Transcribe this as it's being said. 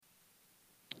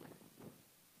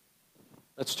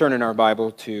Let's turn in our Bible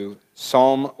to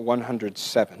Psalm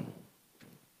 107.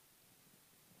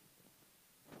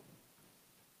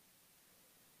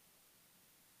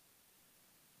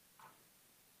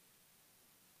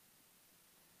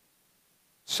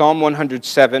 Psalm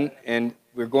 107, and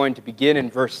we're going to begin in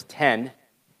verse 10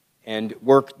 and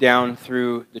work down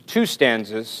through the two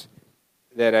stanzas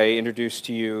that I introduced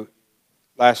to you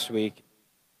last week.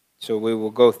 So we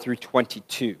will go through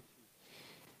 22.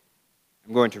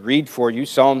 I'm going to read for you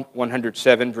Psalm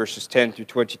 107, verses 10 through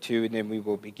 22, and then we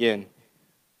will begin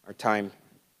our time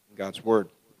in God's Word.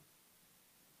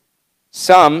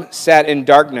 Some sat in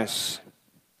darkness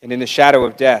and in the shadow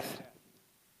of death,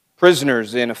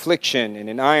 prisoners in affliction and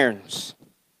in irons,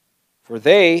 for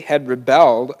they had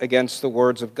rebelled against the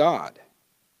words of God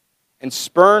and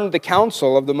spurned the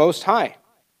counsel of the Most High.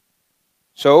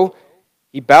 So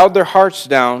he bowed their hearts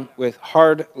down with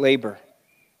hard labor.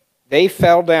 They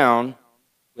fell down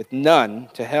with none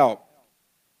to help.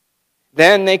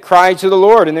 Then they cried to the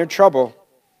Lord in their trouble,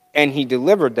 and he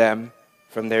delivered them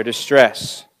from their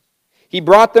distress. He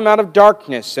brought them out of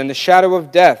darkness and the shadow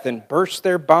of death and burst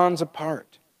their bonds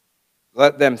apart.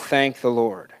 Let them thank the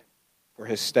Lord for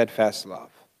his steadfast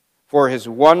love, for his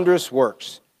wondrous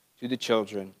works to the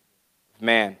children of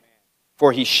man.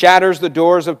 For he shatters the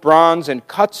doors of bronze and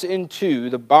cuts in two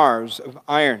the bars of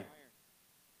iron.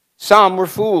 Some were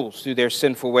fools through their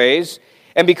sinful ways,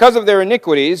 and because of their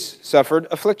iniquities suffered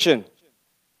affliction.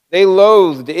 They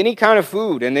loathed any kind of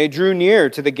food, and they drew near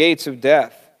to the gates of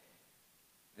death.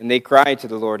 And they cried to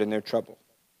the Lord in their trouble,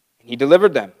 and he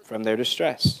delivered them from their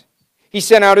distress. He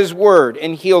sent out his word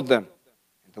and healed them,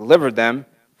 and delivered them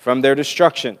from their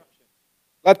destruction.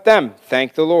 Let them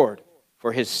thank the Lord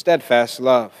for his steadfast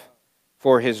love,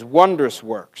 for his wondrous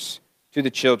works to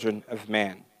the children of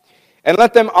man. And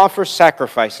let them offer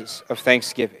sacrifices of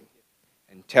thanksgiving,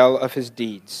 and tell of his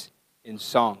deeds in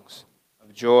songs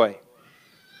of joy.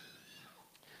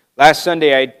 Last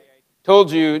Sunday I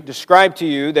described to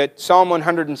you that Psalm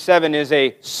 107 is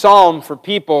a psalm for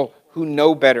people who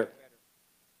know better.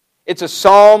 It's a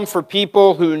psalm for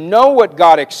people who know what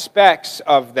God expects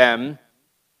of them,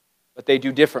 but they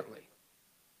do differently.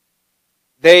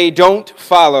 They don't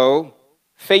follow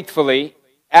faithfully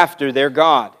after their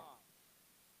God.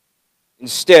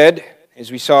 Instead, as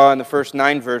we saw in the first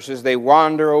 9 verses, they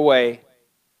wander away,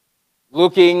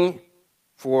 looking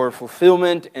for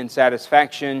fulfillment and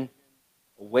satisfaction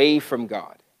away from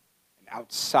God and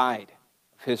outside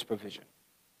of his provision.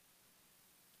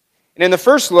 And in the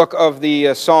first look of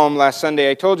the psalm last Sunday,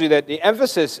 I told you that the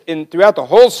emphasis throughout the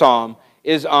whole psalm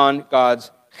is on God's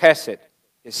chesed,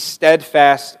 his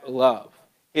steadfast love,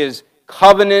 his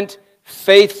covenant,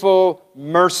 faithful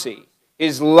mercy,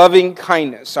 his loving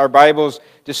kindness. Our Bibles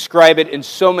describe it in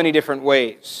so many different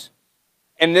ways.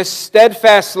 And this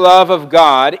steadfast love of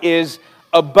God is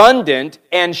abundant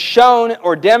and shown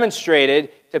or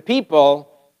demonstrated to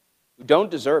people who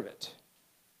don't deserve it.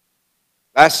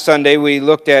 Last Sunday, we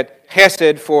looked at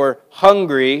chesed for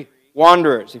hungry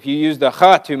wanderers. If you use the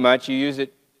cha too much, you use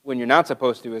it when you're not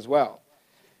supposed to as well.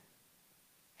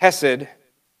 Chesed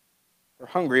for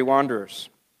hungry wanderers.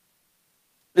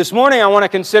 This morning, I want to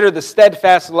consider the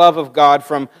steadfast love of God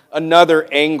from another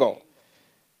angle.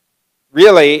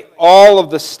 Really, all of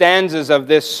the stanzas of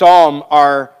this psalm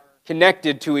are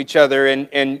connected to each other,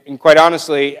 and quite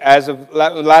honestly, as of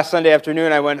last Sunday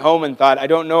afternoon, I went home and thought, I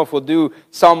don't know if we'll do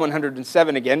Psalm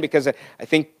 107 again, because I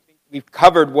think we've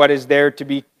covered what is there to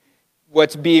be,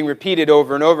 what's being repeated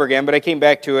over and over again, but I came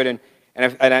back to it, and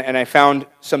I found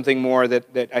something more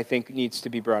that I think needs to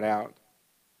be brought out.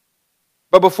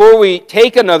 But before we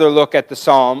take another look at the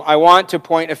psalm, I want to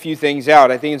point a few things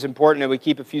out. I think it's important that we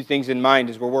keep a few things in mind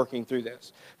as we're working through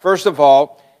this. First of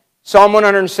all, Psalm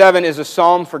 107 is a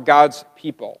psalm for God's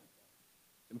people.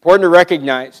 It's important to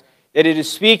recognize that it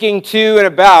is speaking to and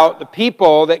about the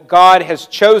people that God has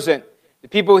chosen, the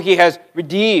people he has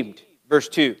redeemed, verse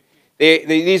 2.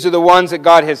 These are the ones that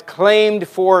God has claimed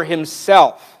for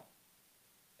himself.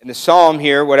 And the psalm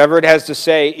here, whatever it has to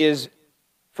say, is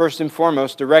first and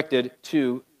foremost directed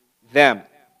to them.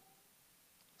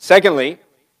 Secondly,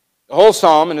 the whole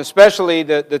psalm, and especially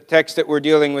the text that we're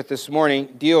dealing with this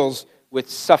morning, deals with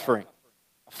suffering,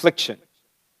 affliction.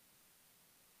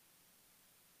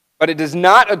 But it does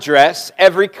not address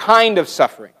every kind of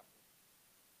suffering.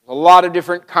 There's a lot of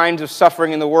different kinds of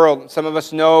suffering in the world. Some of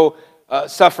us know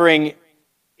suffering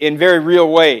in very real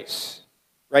ways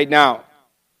right now.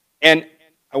 And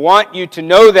I want you to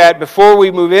know that before we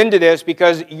move into this,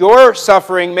 because your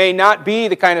suffering may not be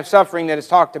the kind of suffering that is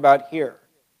talked about here.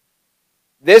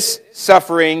 This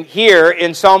suffering here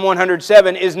in Psalm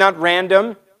 107 is not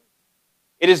random.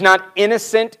 It is not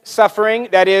innocent suffering.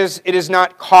 That is, it is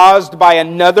not caused by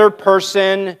another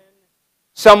person.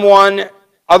 Someone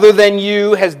other than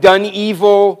you has done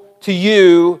evil to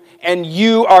you, and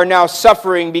you are now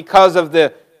suffering because of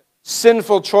the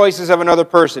sinful choices of another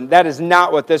person. That is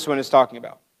not what this one is talking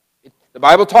about. The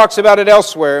Bible talks about it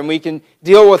elsewhere, and we can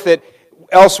deal with it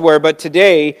elsewhere, but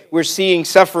today we're seeing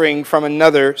suffering from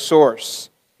another source.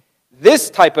 This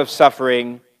type of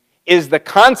suffering is the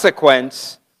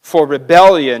consequence for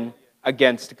rebellion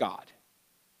against God.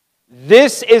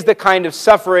 This is the kind of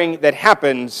suffering that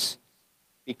happens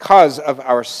because of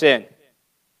our sin.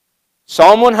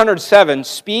 Psalm 107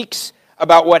 speaks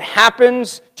about what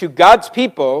happens to God's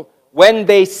people when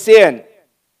they sin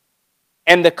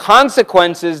and the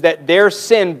consequences that their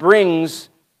sin brings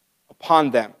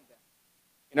upon them.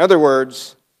 In other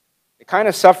words, the kind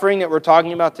of suffering that we're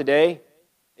talking about today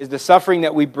is the suffering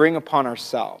that we bring upon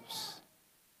ourselves.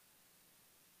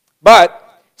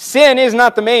 But sin is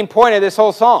not the main point of this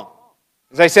whole psalm.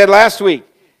 As I said last week,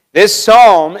 this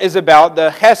psalm is about the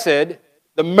chesed,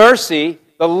 the mercy,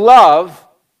 the love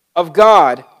of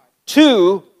God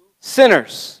to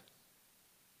sinners.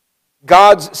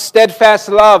 God's steadfast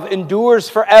love endures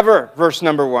forever, verse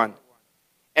number 1.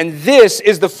 And this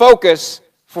is the focus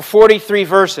for 43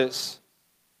 verses.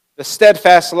 The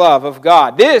steadfast love of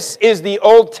God. This is the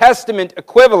Old Testament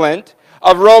equivalent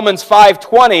of Romans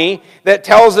 5:20 that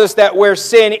tells us that where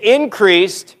sin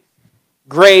increased,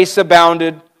 grace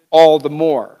abounded all the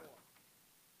more.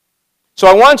 So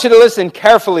I want you to listen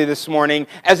carefully this morning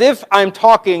as if I'm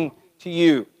talking to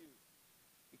you,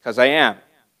 because I am.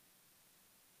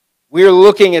 We're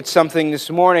looking at something this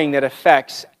morning that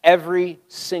affects every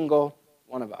single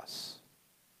one of us.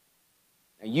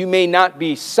 Now, you may not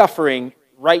be suffering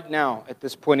right now at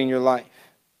this point in your life,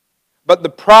 but the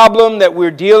problem that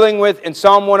we're dealing with in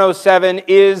Psalm 107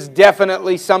 is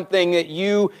definitely something that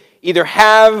you either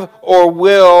have or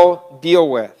will deal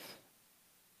with.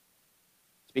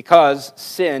 It's because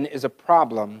sin is a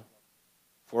problem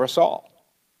for us all.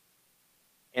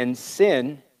 And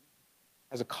sin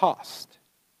has a cost.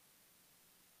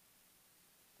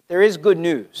 There is good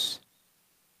news.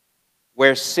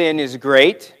 Where sin is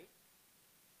great,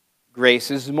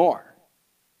 grace is more.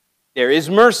 There is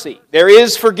mercy. There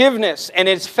is forgiveness. And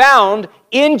it's found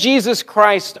in Jesus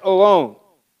Christ alone.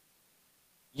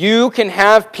 You can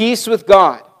have peace with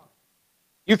God.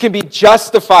 You can be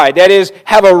justified. That is,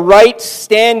 have a right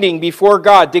standing before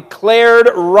God, declared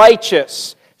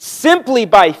righteous simply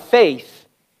by faith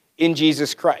in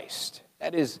Jesus Christ.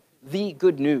 That is the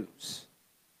good news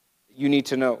you need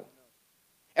to know.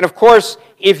 And of course,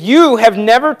 if you have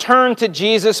never turned to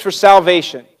Jesus for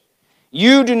salvation,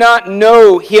 you do not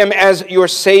know Him as your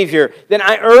Savior, then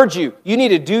I urge you, you need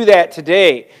to do that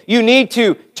today. You need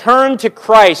to turn to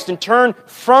Christ and turn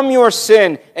from your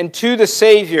sin and to the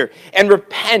Savior and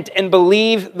repent and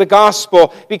believe the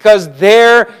gospel, because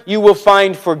there you will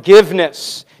find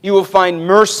forgiveness, you will find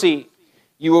mercy,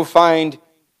 you will find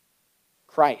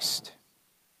Christ.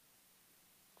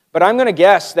 But I'm going to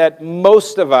guess that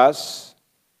most of us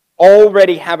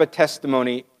already have a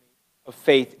testimony of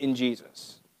faith in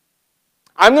Jesus.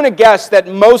 I'm going to guess that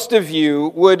most of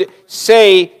you would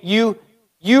say you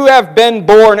have been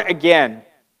born again.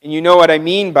 And you know what I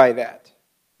mean by that.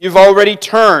 You've already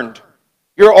turned.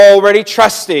 You're already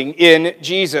trusting in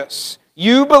Jesus.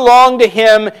 You belong to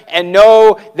Him and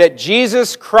know that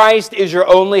Jesus Christ is your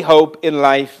only hope in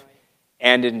life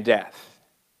and in death.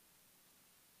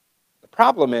 The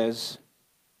problem is,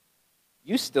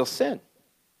 you still sin.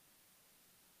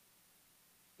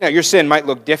 Now, your sin might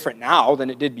look different now than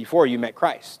it did before you met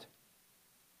Christ.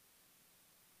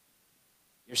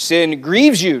 Your sin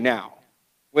grieves you now,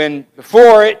 when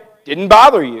before it didn't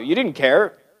bother you. You didn't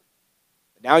care,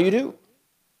 but now you do.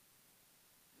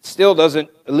 It still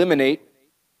doesn't eliminate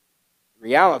the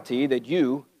reality that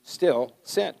you still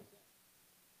sin.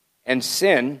 And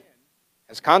sin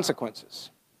has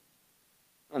consequences.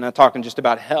 I'm not talking just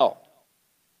about hell.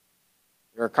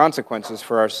 There are consequences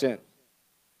for our sin.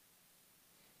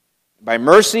 By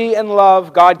mercy and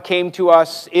love, God came to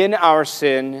us in our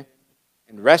sin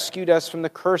and rescued us from the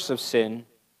curse of sin,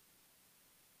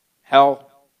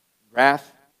 hell,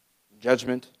 wrath,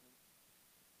 judgment,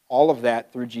 all of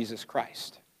that through Jesus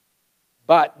Christ.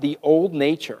 But the old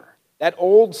nature, that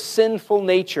old sinful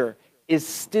nature, is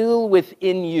still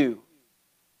within you.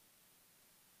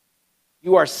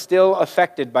 You are still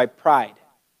affected by pride,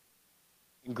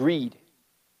 and greed,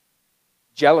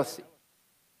 jealousy.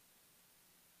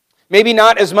 Maybe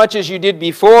not as much as you did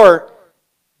before,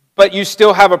 but you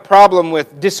still have a problem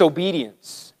with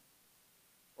disobedience,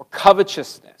 or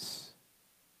covetousness,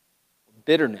 or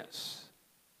bitterness.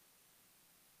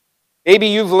 Maybe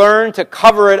you've learned to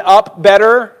cover it up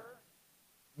better,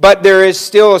 but there is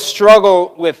still a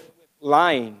struggle with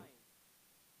lying,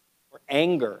 or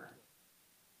anger,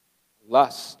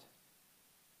 lust.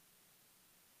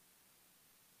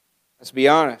 Let's be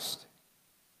honest.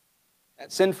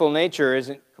 That sinful nature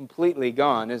isn't completely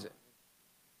gone, is it?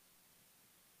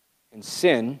 And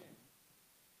sin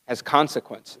has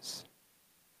consequences.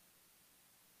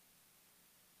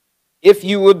 If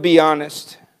you would be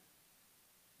honest,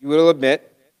 you will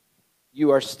admit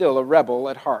you are still a rebel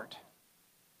at heart.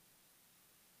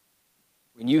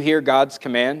 When you hear God's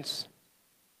commands,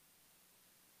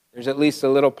 there's at least a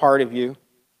little part of you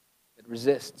that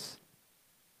resists.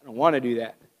 I don't want to do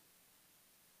that.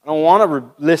 I don't want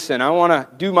to listen. I want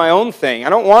to do my own thing.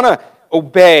 I don't want to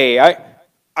obey. I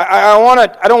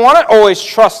don't want to always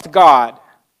trust God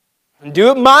and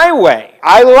do it my way.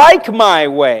 I like my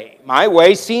way. My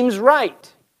way seems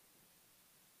right.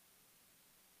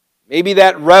 Maybe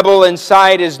that rebel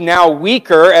inside is now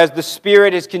weaker as the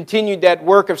Spirit has continued that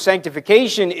work of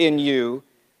sanctification in you,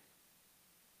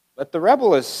 but the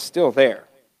rebel is still there.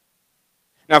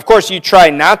 Now, of course, you try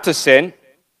not to sin.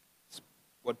 It's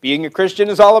what being a Christian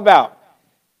is all about.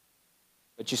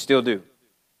 But you still do.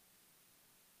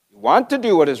 You want to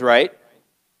do what is right,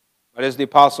 but as the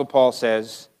Apostle Paul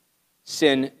says,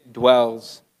 sin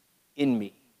dwells in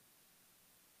me.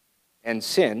 And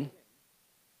sin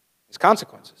has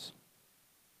consequences.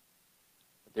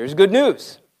 But there's good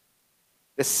news.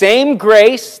 The same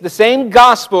grace, the same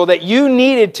gospel that you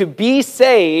needed to be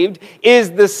saved is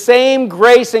the same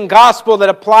grace and gospel that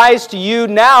applies to you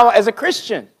now as a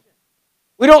Christian.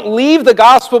 We don't leave the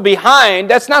gospel behind.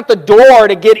 That's not the door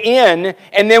to get in,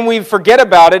 and then we forget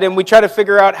about it and we try to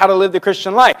figure out how to live the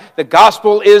Christian life. The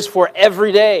gospel is for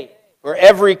every day, for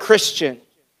every Christian.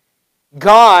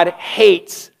 God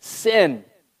hates sin,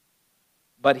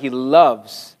 but He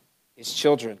loves His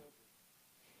children.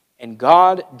 And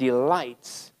God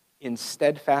delights in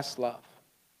steadfast love.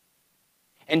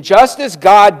 And just as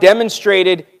God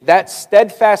demonstrated that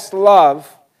steadfast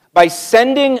love by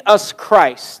sending us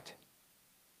Christ,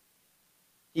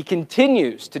 He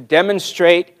continues to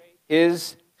demonstrate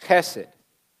His chesed,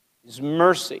 His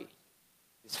mercy,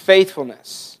 His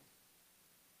faithfulness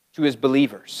to His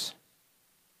believers,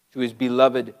 to His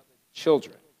beloved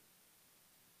children.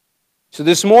 So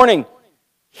this morning,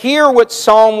 hear what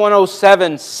Psalm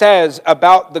 107 says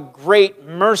about the great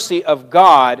mercy of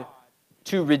God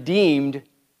to redeemed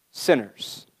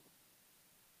sinners.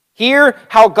 Hear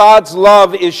how God's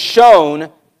love is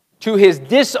shown to His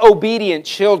disobedient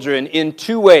children in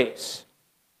two ways.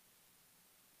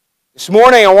 This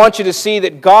morning, I want you to see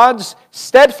that God's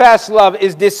steadfast love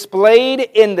is displayed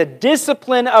in the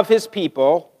discipline of His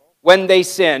people when they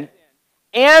sin,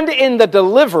 and in the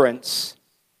deliverance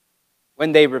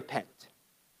when they repent.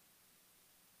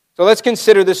 So let's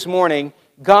consider this morning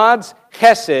God's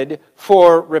chesed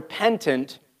for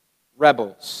repentant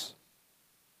rebels.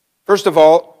 First of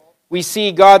all, we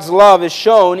see God's love is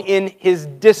shown in His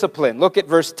discipline. Look at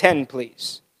verse 10,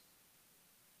 please.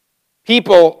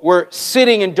 People were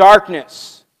sitting in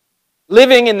darkness,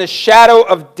 living in the shadow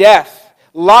of death,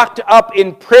 locked up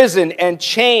in prison and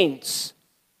chains.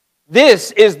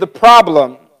 This is the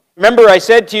problem. Remember, I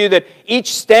said to you that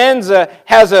each stanza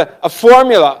has a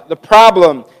formula, the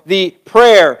problem, the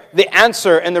prayer, the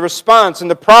answer, and the response.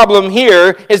 And the problem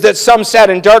here is that some sat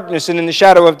in darkness and in the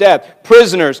shadow of death,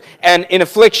 prisoners and in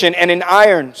affliction and in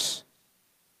irons.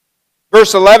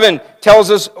 Verse 11 tells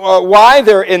us why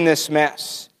they're in this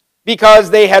mess. Because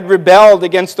they had rebelled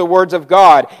against the words of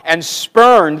God and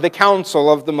spurned the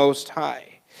counsel of the Most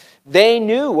High. They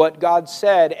knew what God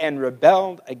said and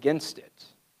rebelled against it.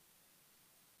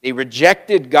 They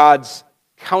rejected God's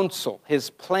counsel,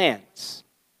 His plans,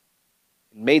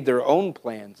 and made their own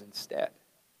plans instead.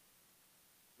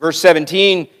 Verse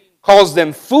 17 calls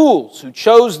them fools who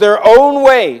chose their own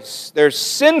ways, their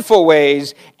sinful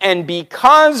ways, and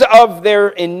because of their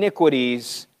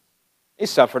iniquities, they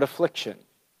suffered affliction.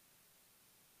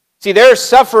 See, their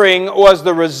suffering was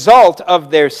the result of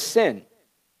their sin.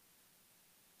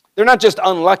 They're not just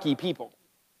unlucky people.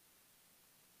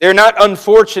 They're not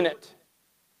unfortunate.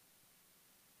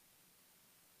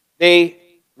 They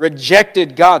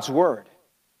rejected God's word.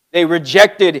 They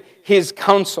rejected His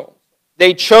counsel.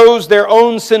 They chose their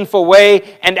own sinful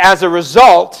way, and as a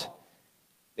result,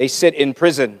 they sit in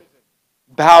prison,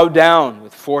 bowed down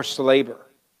with forced labor.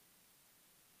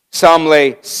 Some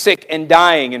lay sick and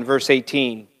dying in verse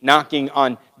 18, knocking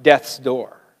on death's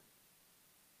door.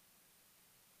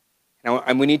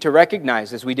 And we need to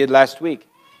recognize, as we did last week,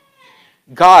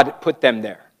 God put them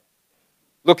there.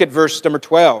 Look at verse number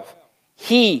 12.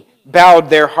 He bowed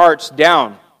their hearts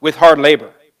down with hard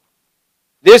labor.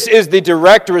 This is the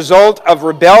direct result of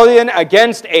rebellion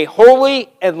against a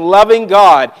holy and loving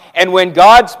God. And when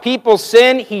God's people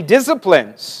sin, He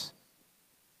disciplines.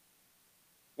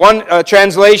 One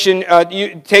translation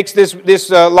takes this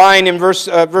line in verse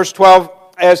 12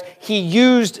 as He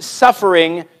used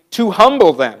suffering to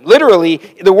humble them. Literally,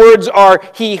 the words are,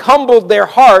 He humbled their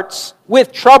hearts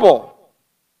with trouble.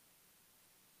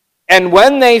 And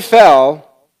when they fell,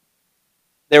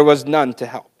 there was none to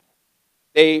help.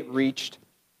 They reached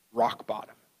rock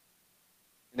bottom.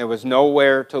 And there was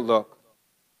nowhere to look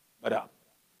but up.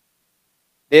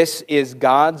 This is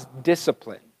God's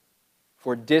discipline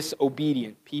for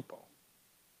disobedient people.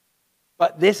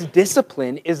 But this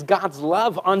discipline is God's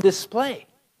love on display.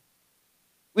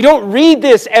 We don't read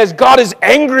this as God is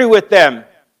angry with them.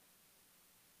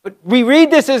 But we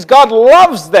read this as God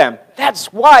loves them.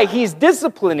 That's why He's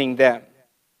disciplining them.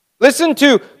 Listen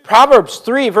to Proverbs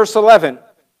 3, verse 11.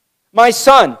 My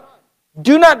son,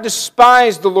 do not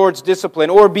despise the Lord's discipline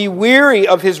or be weary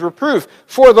of His reproof,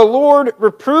 for the Lord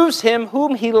reproves him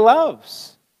whom He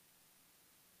loves,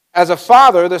 as a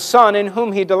father the son in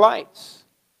whom He delights.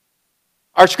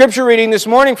 Our scripture reading this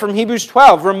morning from Hebrews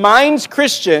 12 reminds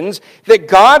Christians that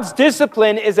God's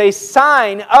discipline is a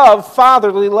sign of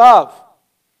fatherly love.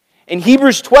 And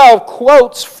Hebrews 12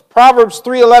 quotes Proverbs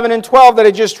 3, 11, and 12 that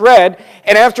I just read,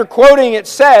 and after quoting it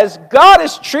says, God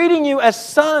is treating you as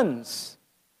sons.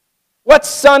 What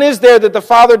son is there that the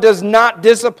Father does not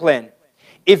discipline?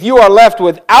 If you are left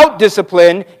without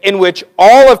discipline in which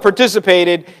all have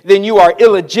participated, then you are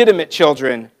illegitimate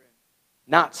children,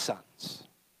 not sons.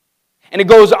 And it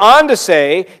goes on to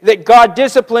say that God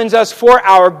disciplines us for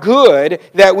our good,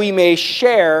 that we may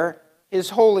share His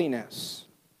holiness.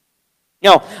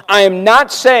 Now, I am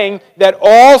not saying that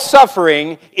all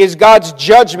suffering is God's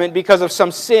judgment because of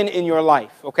some sin in your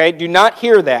life, okay? Do not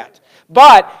hear that.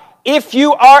 But if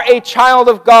you are a child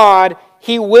of God,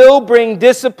 He will bring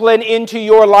discipline into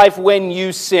your life when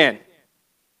you sin.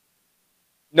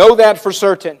 Know that for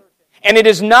certain. And it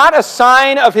is not a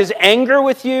sign of His anger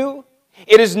with you.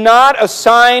 It is not a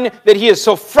sign that He is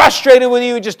so frustrated with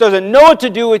you, He just doesn't know what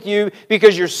to do with you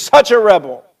because you're such a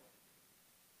rebel.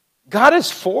 God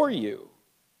is for you.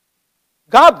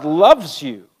 God loves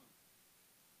you.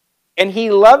 And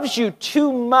He loves you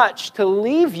too much to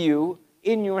leave you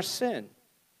in your sin.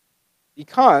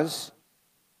 Because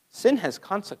sin has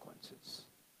consequences.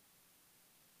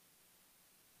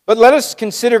 But let us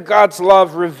consider God's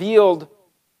love revealed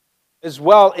as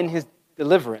well in His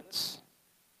deliverance.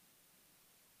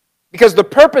 Because the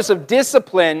purpose of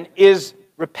discipline is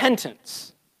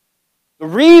repentance. The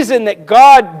reason that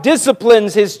God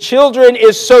disciplines His children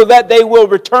is so that they will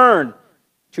return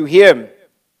to Him.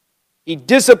 He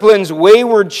disciplines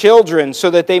wayward children so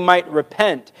that they might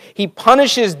repent. He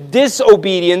punishes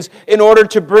disobedience in order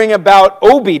to bring about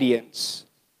obedience.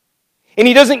 And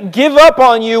He doesn't give up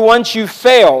on you once you've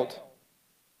failed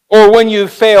or when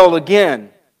you've failed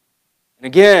again and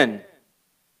again.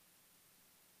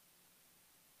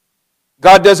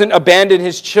 God doesn't abandon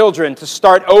His children to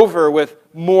start over with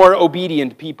more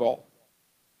obedient people.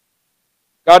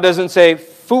 God doesn't say,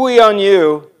 "Phooey on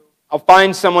you, I'll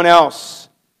find someone else.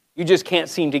 You just can't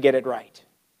seem to get it right."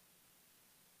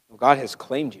 Well, God has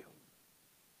claimed you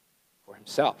for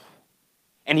Himself.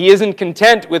 And He isn't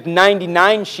content with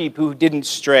 99 sheep who didn't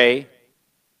stray.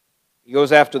 He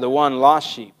goes after the one lost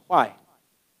sheep. Why?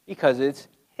 Because it's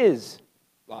His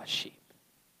lost sheep.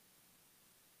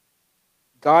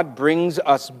 God brings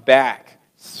us back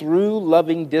through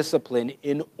loving discipline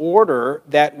in order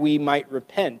that we might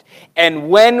repent. And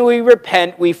when we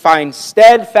repent, we find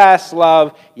steadfast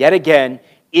love, yet again,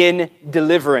 in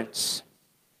deliverance.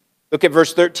 Look at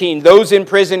verse 13. Those in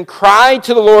prison cried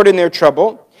to the Lord in their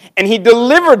trouble, and He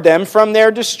delivered them from their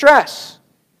distress.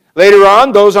 Later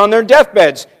on, those on their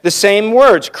deathbeds, the same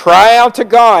words, cry out to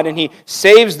God, and He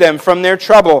saves them from their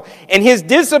trouble. And His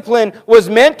discipline was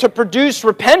meant to produce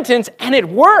repentance, and it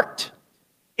worked.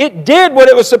 It did what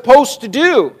it was supposed to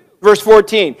do. Verse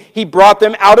 14, He brought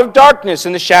them out of darkness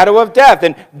and the shadow of death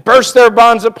and burst their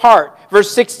bonds apart. Verse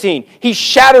 16, He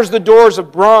shatters the doors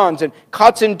of bronze and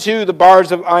cuts in two the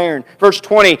bars of iron. Verse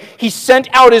 20, He sent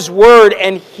out His word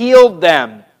and healed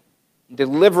them, and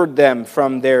delivered them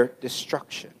from their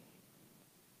destruction.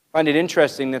 I find it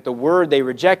interesting that the word they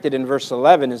rejected in verse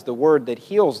 11 is the word that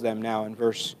heals them now in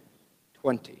verse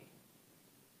 20.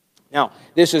 Now,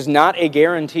 this is not a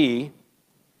guarantee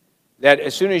that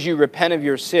as soon as you repent of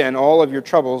your sin, all of your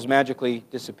troubles magically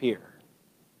disappear.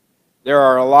 There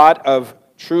are a lot of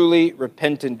truly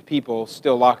repentant people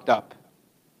still locked up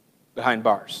behind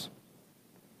bars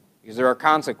because there are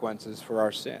consequences for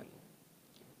our sin.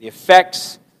 The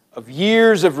effects of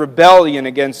years of rebellion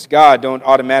against God don't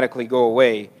automatically go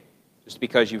away just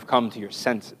because you've come to your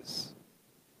senses.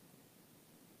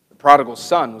 The prodigal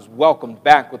son was welcomed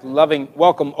back with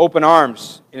welcome open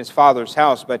arms in his father's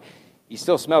house, but he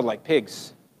still smelled like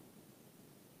pigs.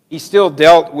 He still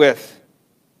dealt with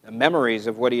the memories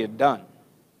of what he had done.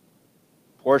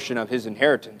 A portion of his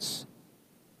inheritance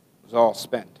was all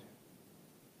spent.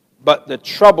 But the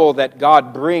trouble that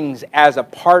God brings as a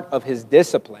part of his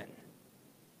discipline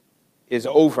is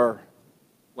over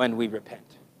when we repent.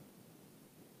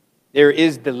 There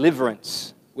is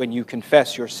deliverance when you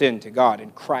confess your sin to God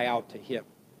and cry out to him.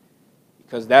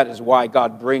 Because that is why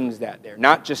God brings that there.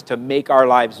 Not just to make our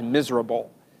lives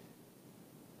miserable,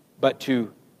 but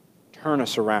to turn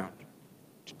us around,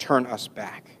 to turn us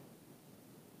back.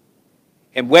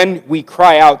 And when we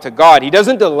cry out to God, he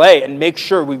doesn't delay and make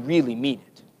sure we really mean it.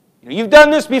 You've done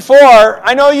this before.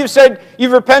 I know you've said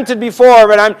you've repented before,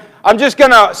 but I'm just going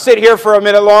to sit here for a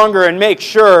minute longer and make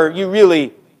sure you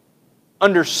really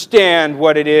understand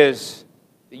what it is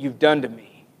that you've done to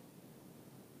me.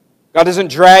 God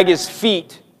doesn't drag his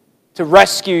feet to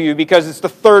rescue you because it's the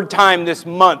third time this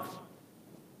month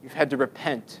you've had to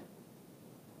repent.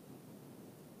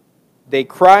 They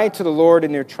cried to the Lord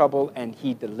in their trouble, and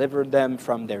he delivered them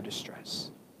from their distress.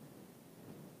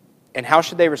 And how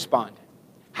should they respond?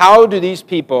 How do these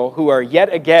people who are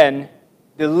yet again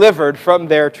delivered from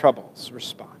their troubles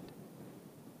respond?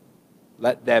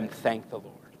 Let them thank the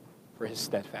Lord for his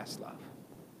steadfast love,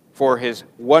 for his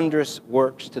wondrous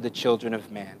works to the children of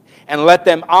man. And let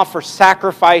them offer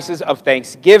sacrifices of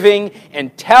thanksgiving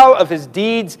and tell of his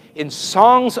deeds in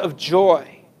songs of joy.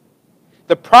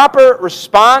 The proper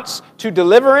response to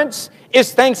deliverance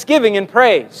is thanksgiving and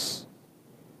praise.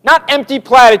 Not empty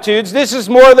platitudes. This is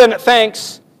more than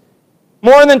thanks.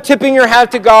 More than tipping your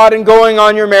hat to God and going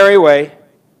on your merry way.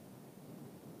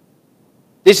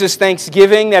 This is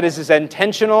thanksgiving that is as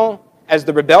intentional as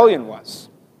the rebellion was.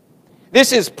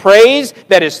 This is praise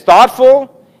that is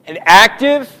thoughtful and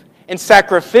active and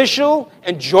sacrificial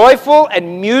and joyful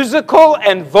and musical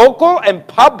and vocal and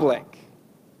public.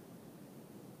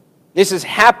 This is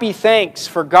happy thanks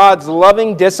for God's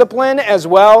loving discipline as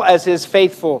well as his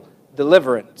faithful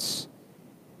deliverance.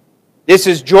 This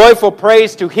is joyful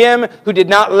praise to him who did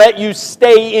not let you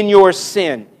stay in your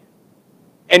sin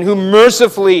and who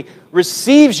mercifully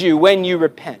receives you when you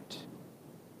repent.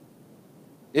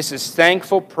 This is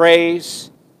thankful praise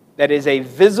that is a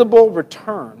visible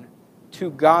return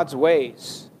to God's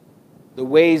ways, the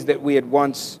ways that we had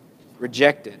once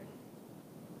rejected.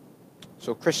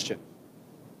 So, Christian,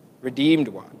 redeemed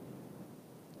one,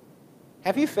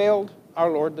 have you failed our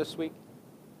Lord this week?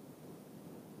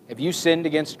 Have you sinned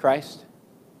against Christ?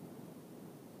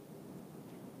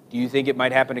 Do you think it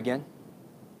might happen again?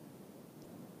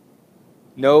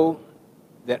 Know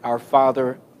that our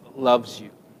Father loves you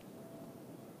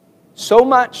so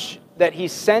much that he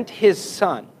sent his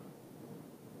Son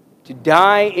to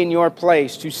die in your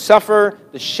place, to suffer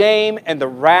the shame and the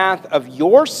wrath of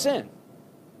your sin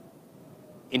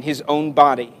in his own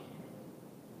body.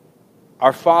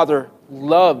 Our Father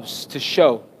loves to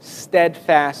show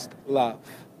steadfast love.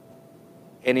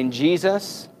 And in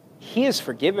Jesus, he has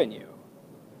forgiven you.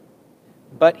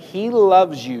 But he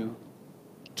loves you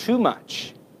too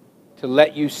much to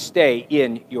let you stay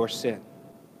in your sin.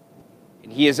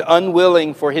 And he is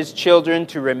unwilling for his children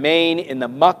to remain in the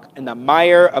muck and the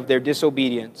mire of their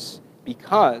disobedience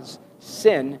because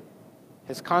sin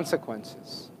has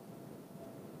consequences.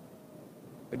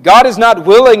 But God is not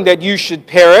willing that you should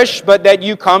perish, but that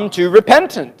you come to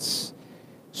repentance.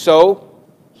 So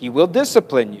he will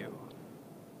discipline you.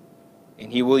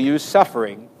 And he will use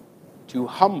suffering to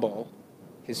humble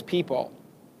his people.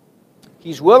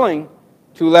 He's willing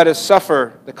to let us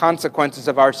suffer the consequences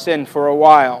of our sin for a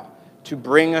while to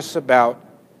bring us about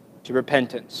to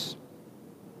repentance.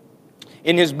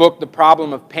 In his book, The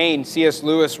Problem of Pain, C.S.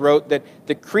 Lewis wrote that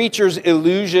the creature's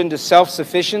illusion to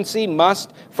self-sufficiency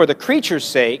must, for the creature's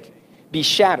sake, be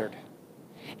shattered.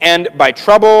 And by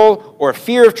trouble or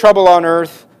fear of trouble on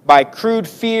earth, by crude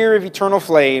fear of eternal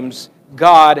flames,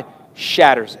 God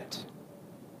shatters it.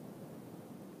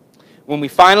 When we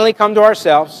finally come to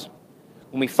ourselves,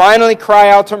 when we finally cry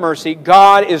out to mercy,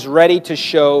 God is ready to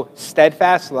show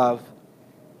steadfast love,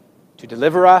 to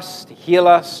deliver us, to heal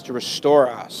us, to restore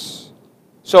us.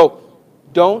 So,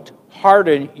 don't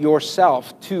harden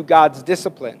yourself to God's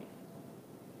discipline.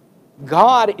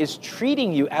 God is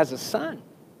treating you as a son,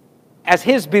 as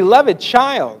his beloved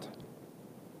child.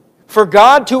 For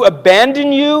God to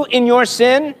abandon you in your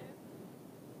sin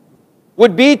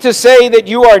would be to say that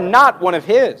you are not one of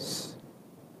his.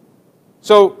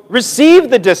 So receive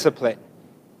the discipline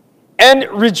and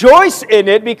rejoice in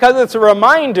it because it's a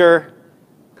reminder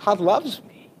God loves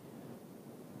me.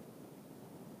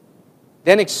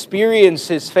 Then experience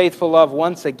His faithful love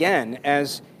once again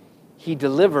as He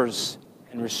delivers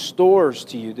and restores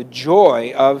to you the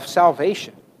joy of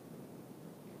salvation.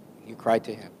 You cry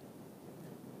to Him.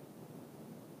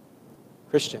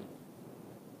 Christian,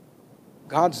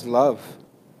 God's love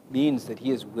means that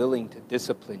He is willing to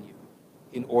discipline you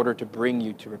in order to bring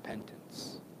you to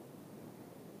repentance.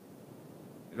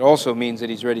 It also means that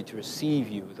He's ready to receive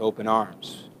you with open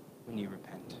arms when you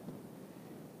repent.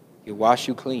 He'll wash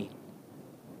you clean,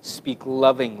 speak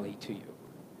lovingly to you,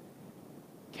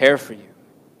 care for you,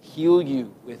 heal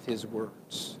you with His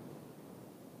words.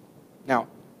 Now,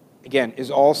 again, is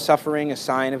all suffering a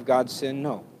sign of God's sin?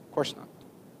 No, of course not.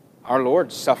 Our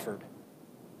Lord suffered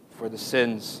for the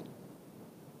sins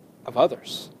of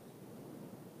others.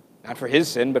 Not for His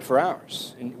sin, but for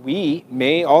ours. And we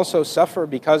may also suffer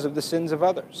because of the sins of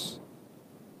others.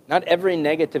 Not every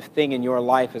negative thing in your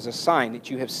life is a sign that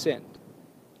you have sinned.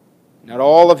 Not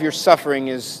all of your suffering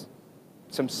is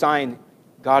some sign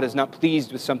God is not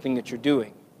pleased with something that you're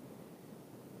doing.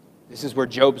 This is where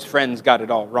Job's friends got it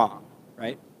all wrong,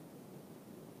 right?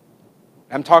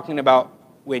 I'm talking about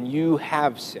when you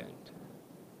have sinned.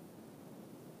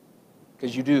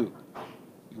 Because you do.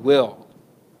 You will.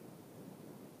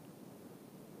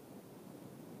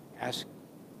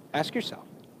 Ask yourself,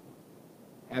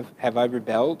 have I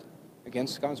rebelled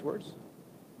against God's words?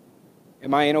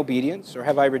 Am I in obedience, or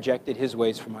have I rejected His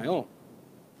ways for my own?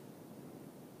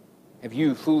 Have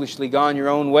you foolishly gone your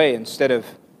own way instead of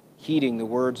heeding the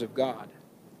words of God?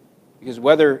 Because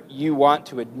whether you want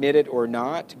to admit it or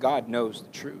not, God knows the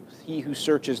truth. He who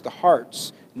searches the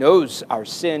hearts knows our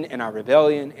sin and our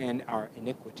rebellion and our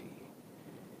iniquity.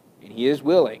 And He is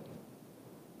willing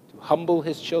to humble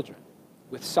His children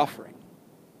with suffering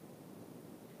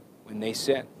when they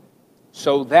sin,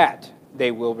 so that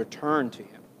they will return to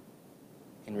Him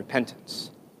in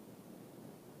repentance.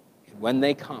 And when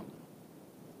they come,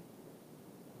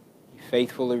 He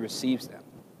faithfully receives them,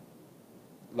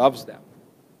 loves them,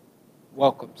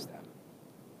 welcomes them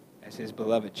as His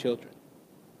beloved children.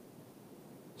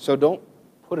 So don't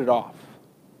put it off.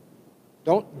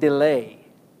 Don't delay.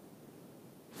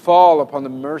 Fall upon the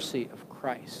mercy of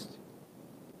Christ.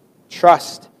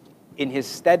 Trust in His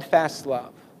steadfast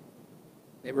love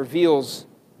that reveals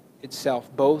itself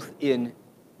both in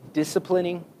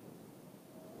disciplining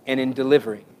and in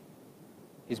delivering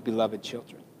His beloved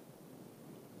children.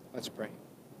 Let's pray.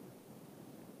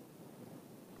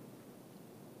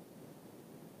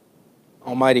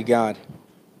 Almighty God,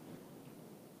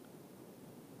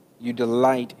 You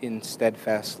delight in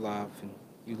steadfast love, and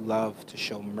You love to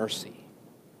show mercy.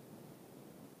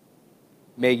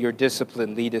 May Your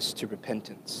discipline lead us to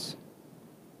repentance.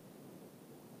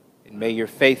 And may Your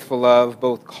faithful love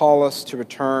both call us to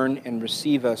return and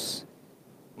receive us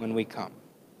when we come,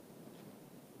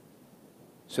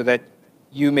 so that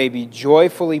You may be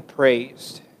joyfully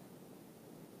praised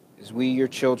as we, Your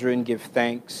children, give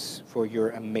thanks for Your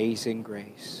amazing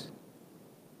grace.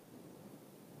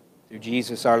 Through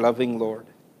Jesus, our loving Lord,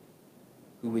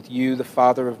 who with You, the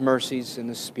Father of mercies and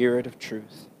the Spirit of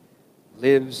truth,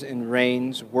 lives and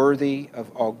reigns worthy of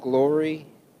all glory,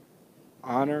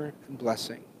 honor, and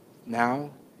blessing, now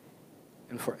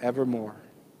and forevermore.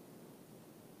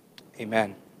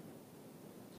 Amen.